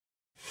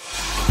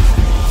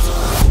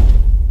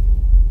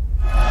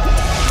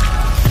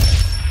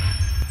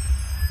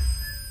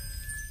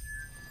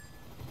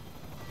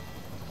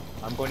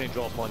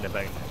drop on the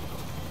bounty.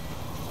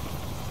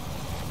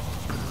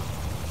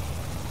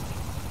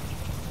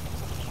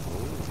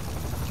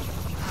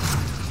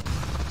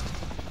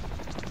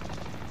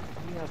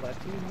 We have a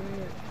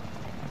teammate.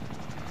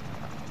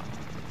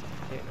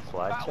 Getting the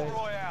flag Battle out.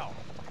 Royale.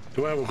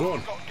 To where we're going?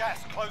 We've got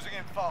gas closing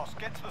in fast.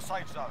 Get to the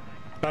safe zone.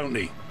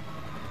 Bounty.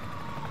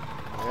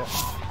 Yeah.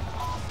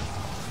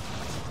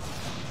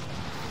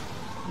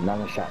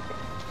 Another shack.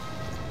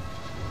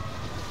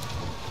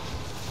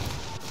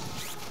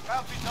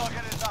 Bounty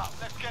target is up.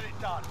 Let's get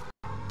it done.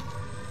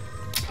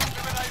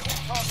 Eliminate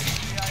all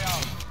targets in the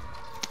AO.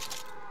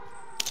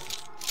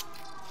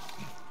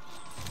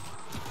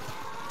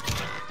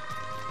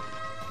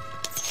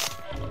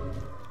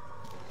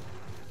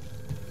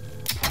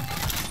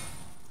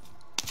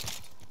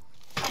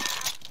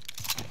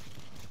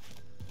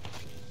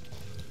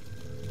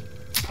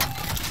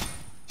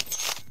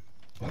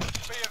 Be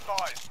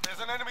advised, there's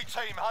an enemy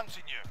team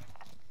hunting you.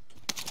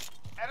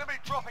 Enemy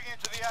dropping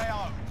into the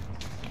AO.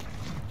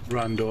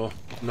 Rando,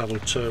 level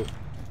 2.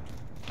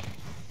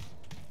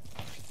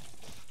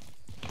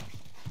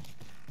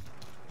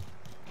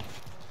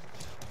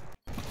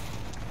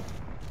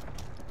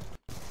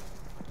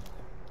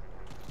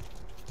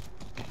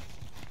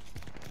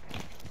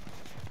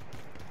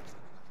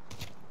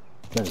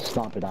 There's a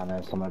sniper down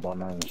there somewhere by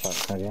my own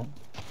shot, yeah?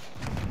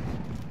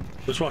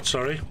 There's what,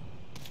 sorry?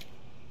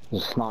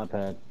 There's a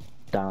sniper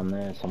down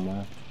there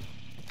somewhere.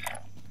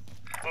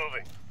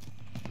 Moving.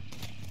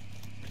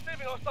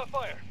 Receiving hostile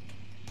fire.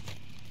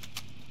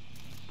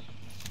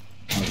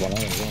 There's one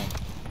there as well.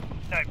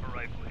 Sniper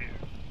rifle here.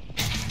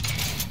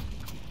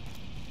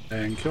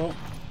 Thank you.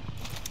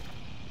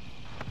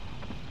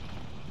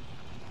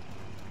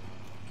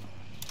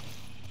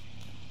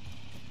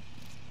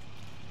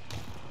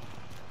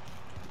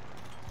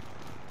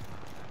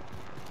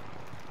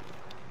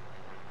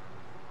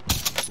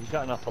 You've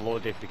got enough to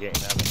load if you're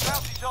getting them.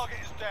 Bounty target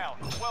is down.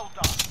 Well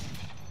done.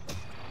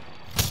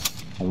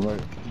 En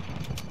route.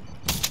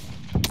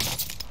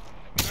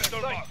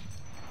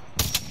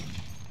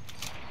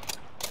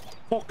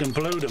 Fucking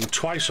blew them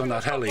twice on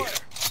that heli.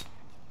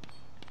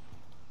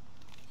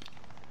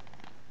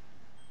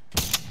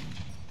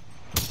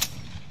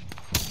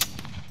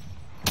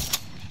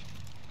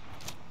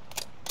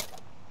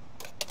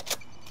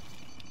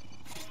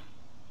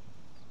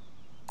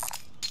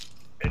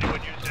 Anyone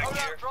using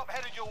gear? Drop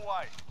headed your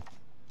way.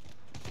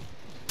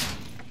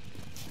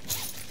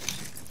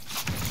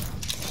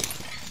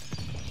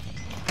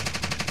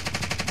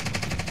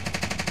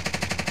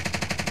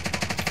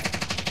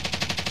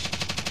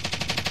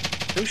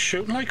 Who's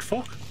shooting like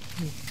fuck?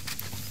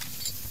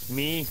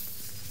 Me,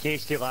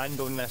 case to land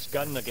on this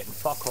gun, they're getting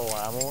fuck all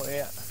ammo to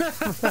it.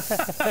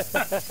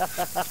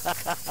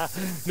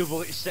 No,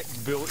 but it's 6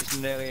 bullets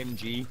in the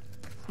LMG.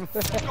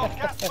 Got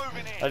gas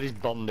moving I in.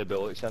 just burned the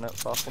bullets in it,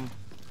 fuck them.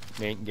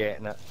 They ain't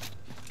getting it.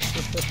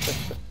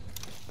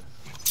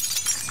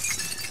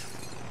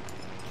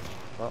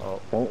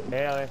 Uh-oh. Oh.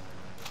 Heli.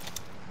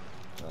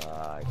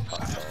 Aye, fuck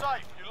You're off.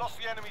 safe. You lost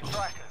the enemy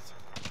trackers.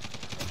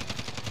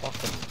 Fuck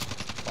him.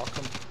 Fuck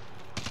him.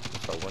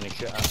 So when he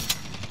shoot at him.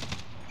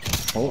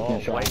 Oh, Oh,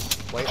 getting shot.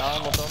 white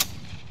armoured him.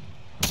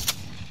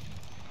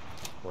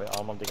 White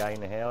armoured the guy in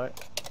the heli.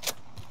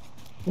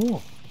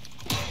 Ooh.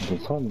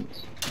 There's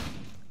hunts.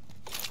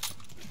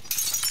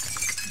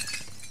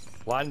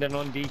 Landing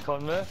on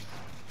decon roof.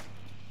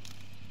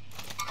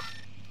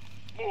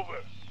 Move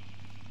it.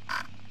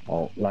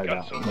 Oh, load Got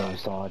out some. on the other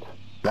side.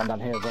 One down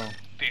here as well.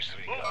 These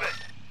three. Move it.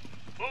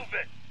 Move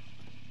it.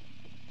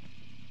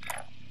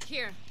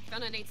 Here,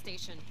 found an aid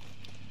station.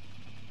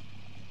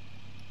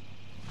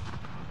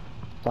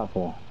 What's that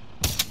for?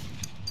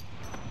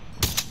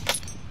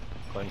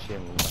 Going to see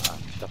him with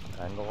a different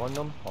angle on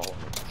them. Oh,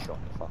 I'm shot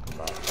in the fucking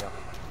back here.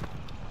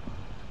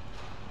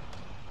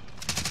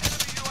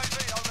 Enemy UAV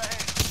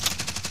overhead.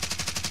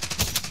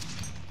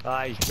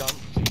 Ah, he's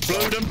jumped.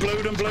 Blowed him,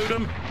 blowed him, blowed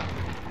him.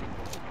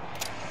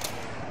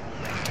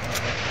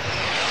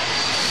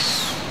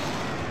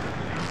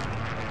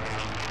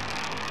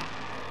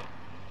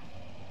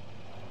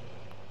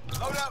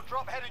 Loadout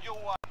drop headed your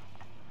way.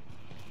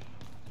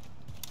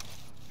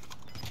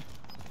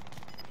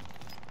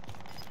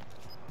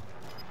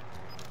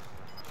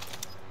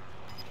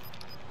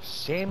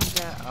 Same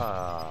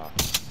guy.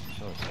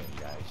 No, same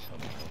guy.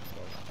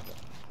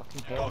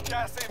 Fucking hell. Got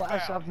gas But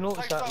inbound. I've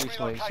noticed Safe that zone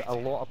recently. It's a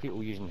relocated. lot of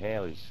people using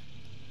helis.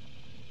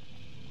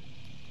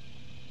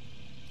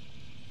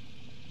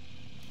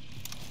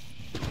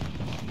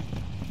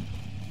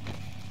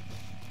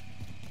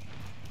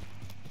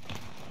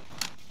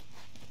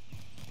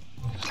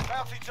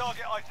 Bounty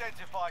target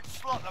identified.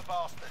 Slot the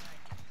bastard.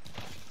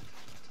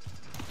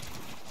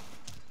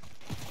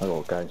 I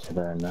got guys to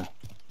there and there.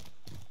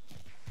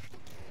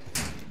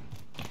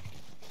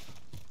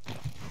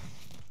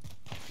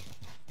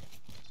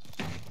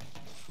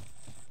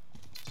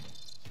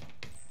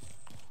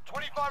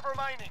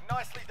 Remaining.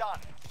 Nicely done.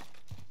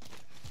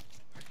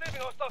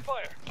 Receiving hostile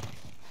fire.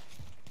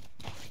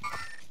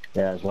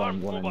 Yeah, there's one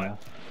in Mobile. there.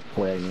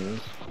 48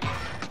 meters.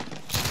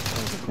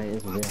 26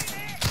 meters is here.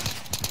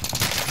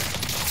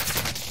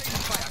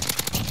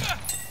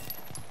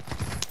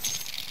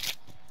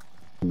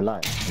 below.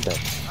 Okay.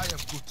 I am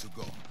good to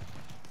go.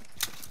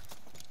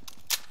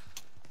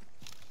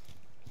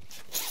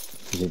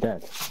 Is he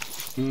dead?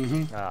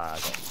 Mm-hmm. Ah, I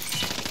got...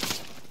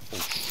 Oh,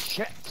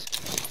 shit!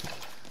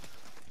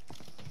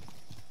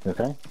 You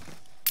okay?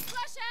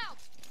 Flash out!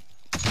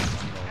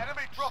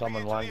 Enemy dropping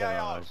Someone into landed the on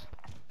AO. us.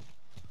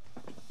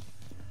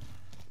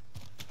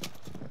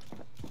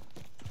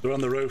 They're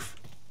on the roof.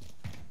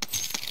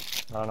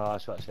 Oh no,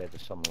 that's what I said,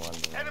 there's someone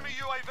landing on Enemy us.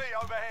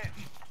 UAV overhead.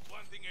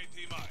 One thing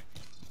AT mine.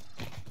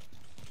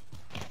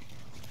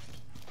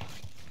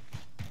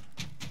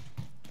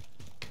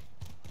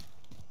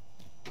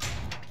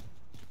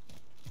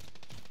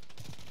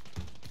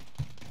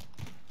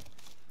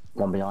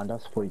 One behind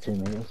us, 42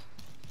 meters.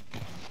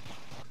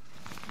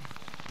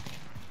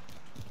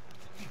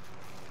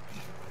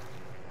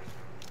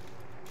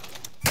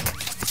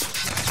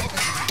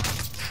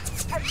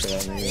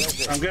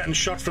 I'm getting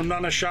shot from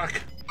Nana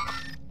Shack.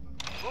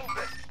 Move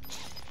it.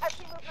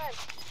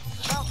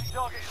 Bounty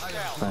target is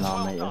down. 29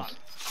 Well meters. done.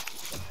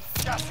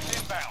 Gas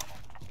is inbound.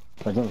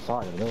 He's on the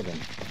side of the building.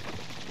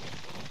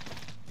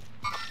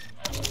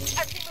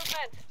 Empty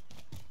movement.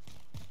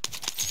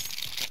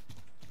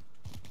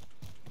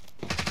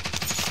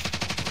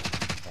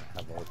 I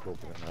have all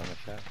broken on the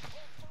shot.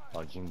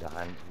 Dodging the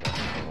hand, I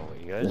don't know what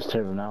he There's is. 2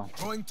 of them now.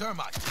 Throwing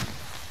termite.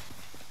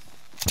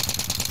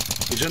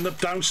 He's in the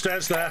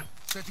downstairs there.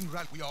 Setting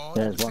right. We are.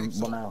 Yeah, there's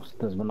one else.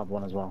 There's another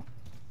one as well.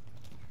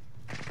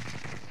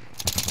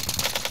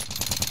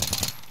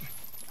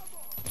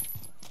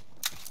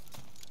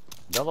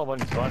 The other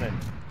one's running.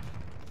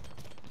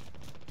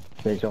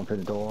 Yeah, he's gone through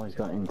the door. He's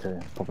got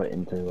into, pop it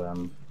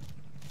into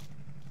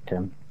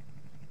Tim.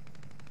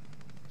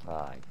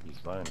 Ah, he's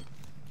running.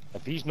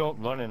 If he's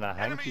not running, I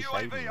think Enemy he's UAV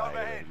hiding, by the way.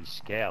 overhead. He's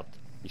scared.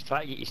 He's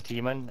trying to get his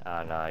team in,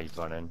 and he's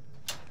running.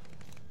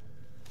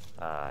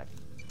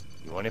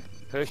 You want to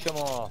push him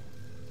or?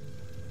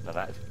 No,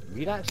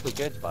 we're actually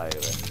good, by the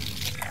way.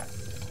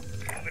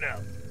 Moving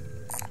out.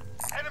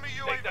 Enemy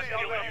Take that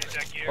UAV overhead. UAV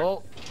check here.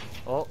 Oh,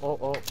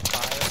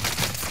 fire.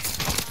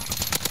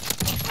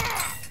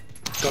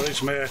 Got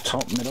his mate.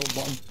 Top, middle,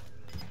 bottom.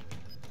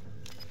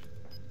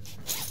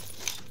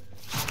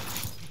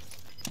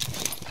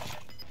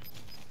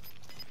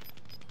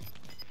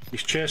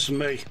 He's chasing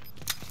me.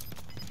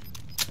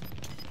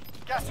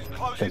 Gas is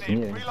closing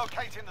Chasing in. you.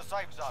 Relocating the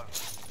safe zone.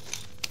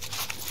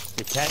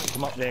 You can't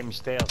come up them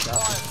stairs,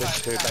 that's the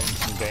big 2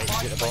 bouncing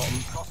decks at the bottom.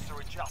 Costs are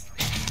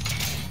adjusted.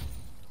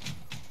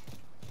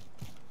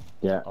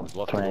 Yeah, I was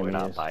lucky 20 going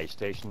at a meters. buy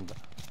station, but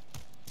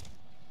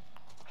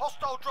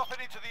Hostile dropping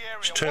into the area.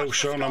 It's 2 Watch the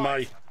showing on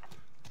skies. my.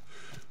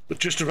 But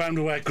just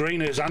around where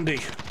green is, Andy.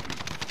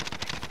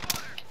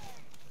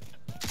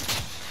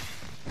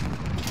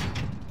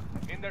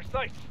 In their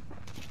sights.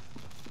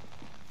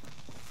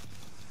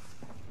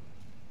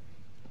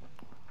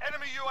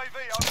 Enemy UAV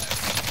overhead.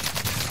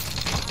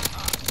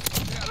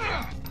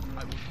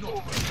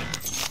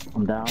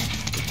 I'm down.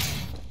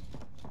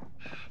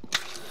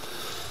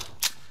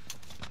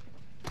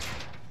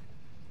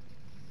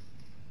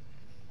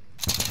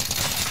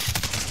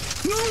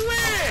 No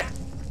way!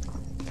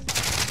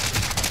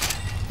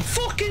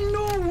 Fucking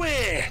no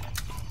way!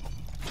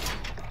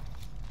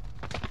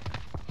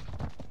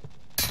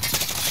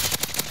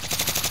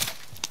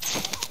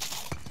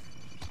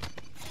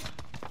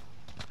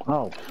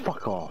 Oh,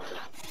 fuck off.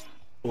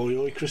 Oi,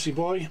 oi, Chrissy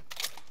boy.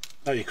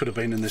 Oh, you could have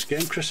been in this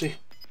game, Chrissy.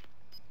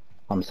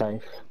 I'm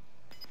safe.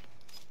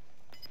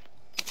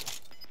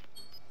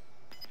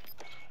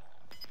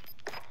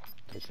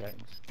 two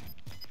seconds.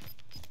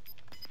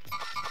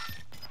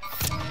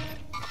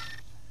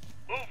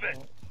 Move it.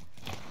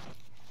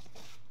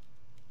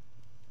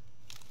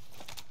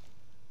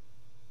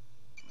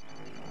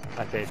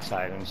 I did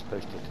silence,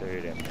 pushed the 2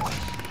 of them. In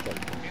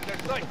their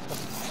sights.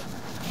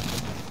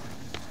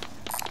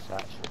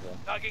 Satchel there.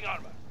 Tagging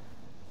armor.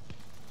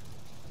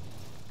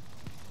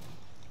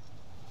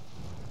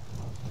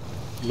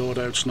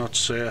 Loadout's not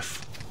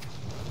safe.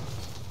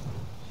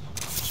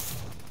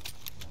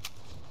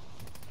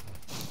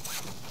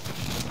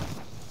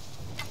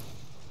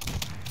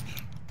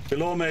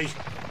 Below me.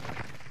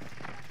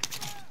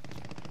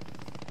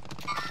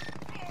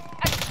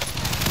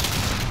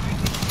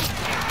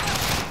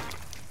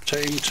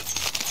 Tamed.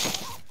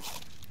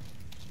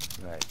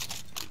 Right.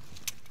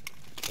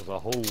 There's a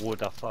whole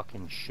load of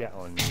fucking shit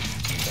on me.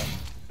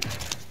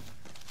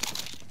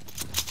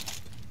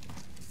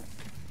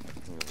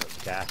 We've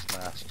got gas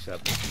masks,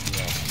 everything, you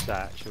know,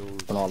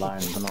 satchels. We're not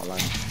alone, we're not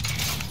alone.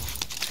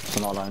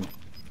 We're not alone.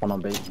 One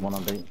on beat, one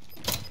on beat.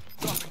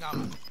 Dropping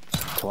ammo.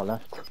 To our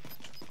left.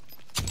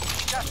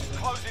 Gas is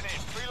closing in.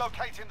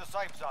 Relocating the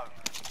safe zone.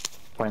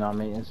 29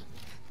 meters.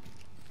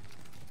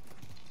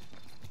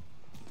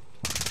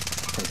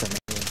 27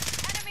 meters.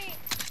 Enemy!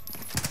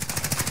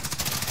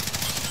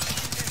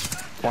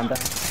 One down.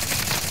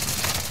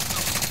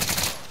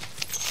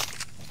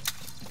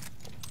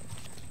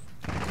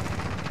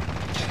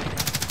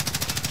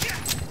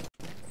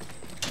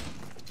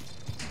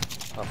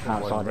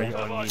 Outside Outside right here.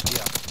 on me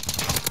here.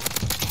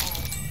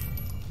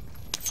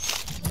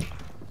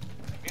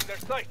 In their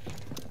sights.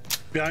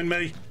 Behind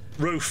me.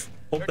 Roof.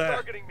 Up They're there.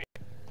 targeting me.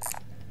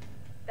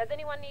 Does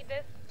anyone need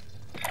this?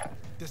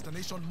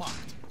 Destination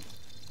marked.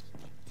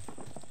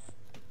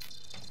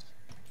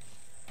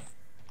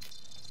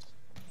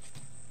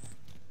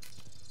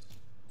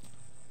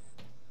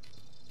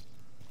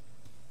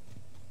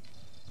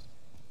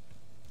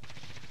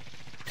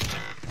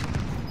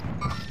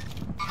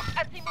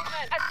 I see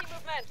movement. I see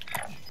movement.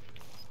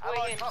 Going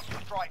Allied in. cluster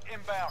strike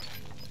inbound.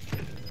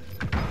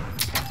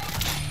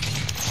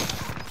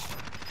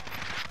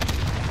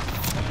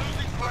 We're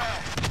losing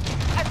ground.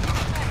 I see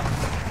movement.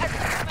 I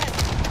see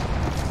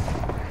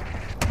movement.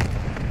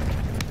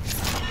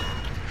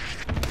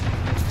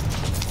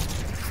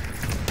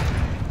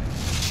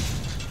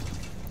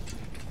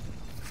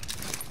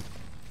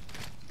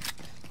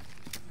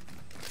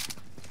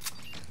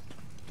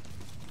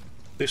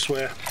 This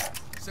way.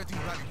 Setting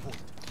rally point.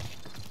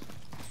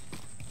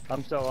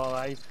 I'm still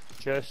alive.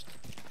 Just.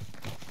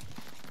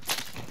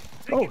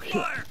 Oh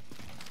shit.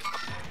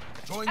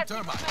 Throwing I see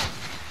termite. movement.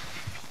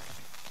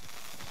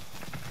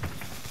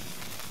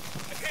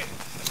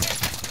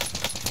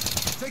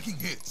 Taking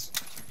hits.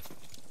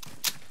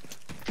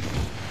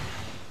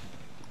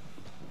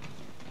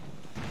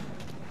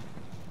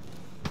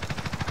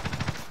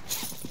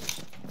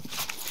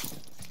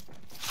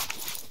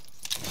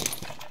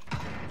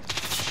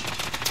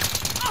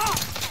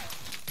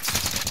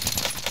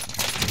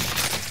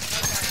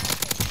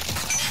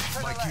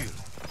 My kill.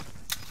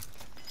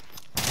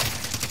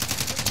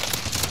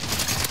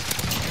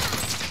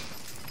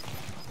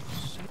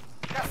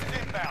 Gas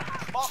is inbound.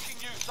 Marking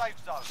new safe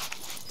zone.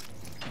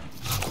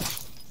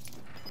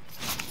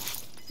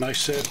 Nice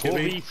save,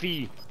 Gibby.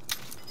 4v3.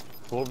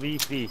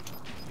 4v3.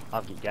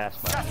 I've got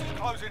gas, man. Gas is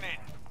closing in.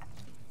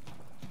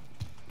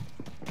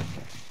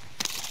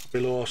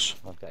 Below us.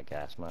 I've got a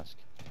gas mask.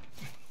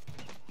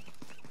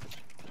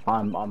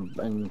 I'm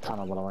in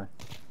tunnel, by the way.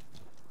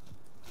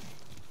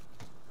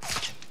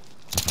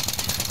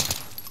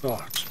 Oh,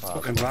 it's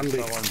fucking Randy.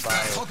 Someone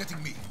bio.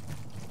 Targeting me.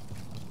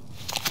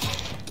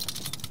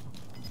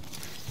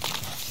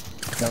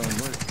 Going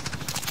roof.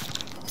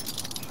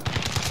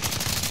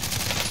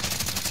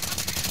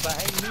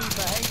 Behind me,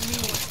 behind me.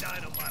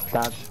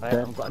 Dad, Right,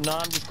 dead. no,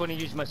 I'm just going to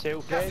use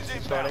myself, Gas guys. is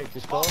It's inbound. alright to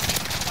score.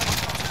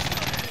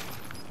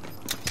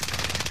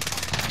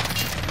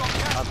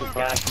 I've got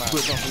gas mask.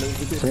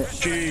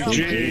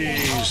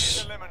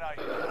 GG's.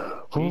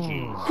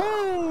 GG's.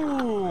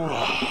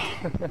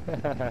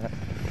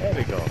 There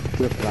we go.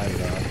 Good play,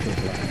 though. Good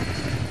play.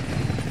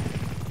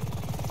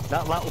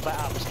 That little bit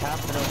I was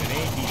camping on an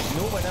 80s,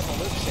 no one ever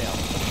looks there.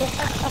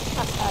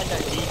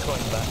 That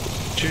decon bit.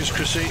 Cheers,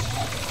 Chrissy.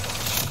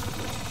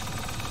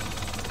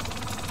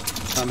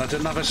 And I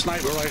didn't have a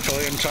sniper rifle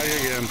the entire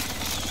game.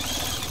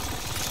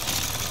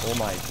 Oh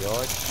my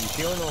god, you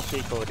feeling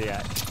okay,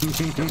 Kodiak?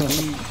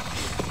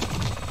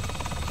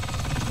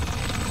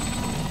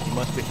 You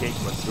must be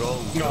taking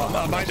withdrawals. No,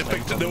 I might have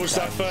picked it. There was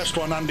that first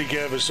one Andy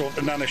gave us up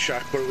in Nana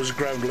Shack, but it was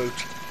ground loot.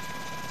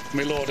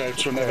 My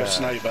loadouts were never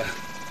sniper.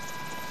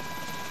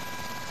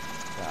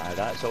 Nah,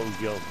 that's all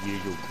your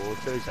usual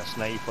quarters, a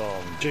sniper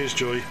and Cheers,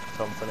 Joey.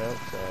 something else.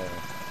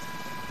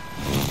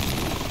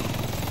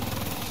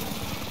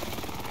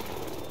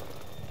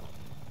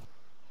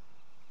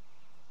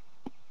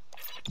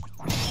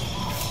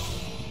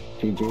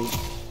 GG.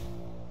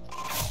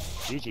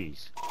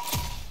 GG's.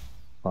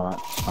 Alright,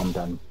 I'm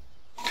done.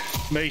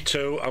 Me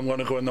too. I'm going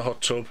to go in the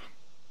hot tub.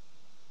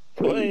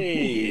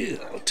 Hey,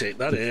 I'll take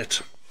that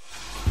 8.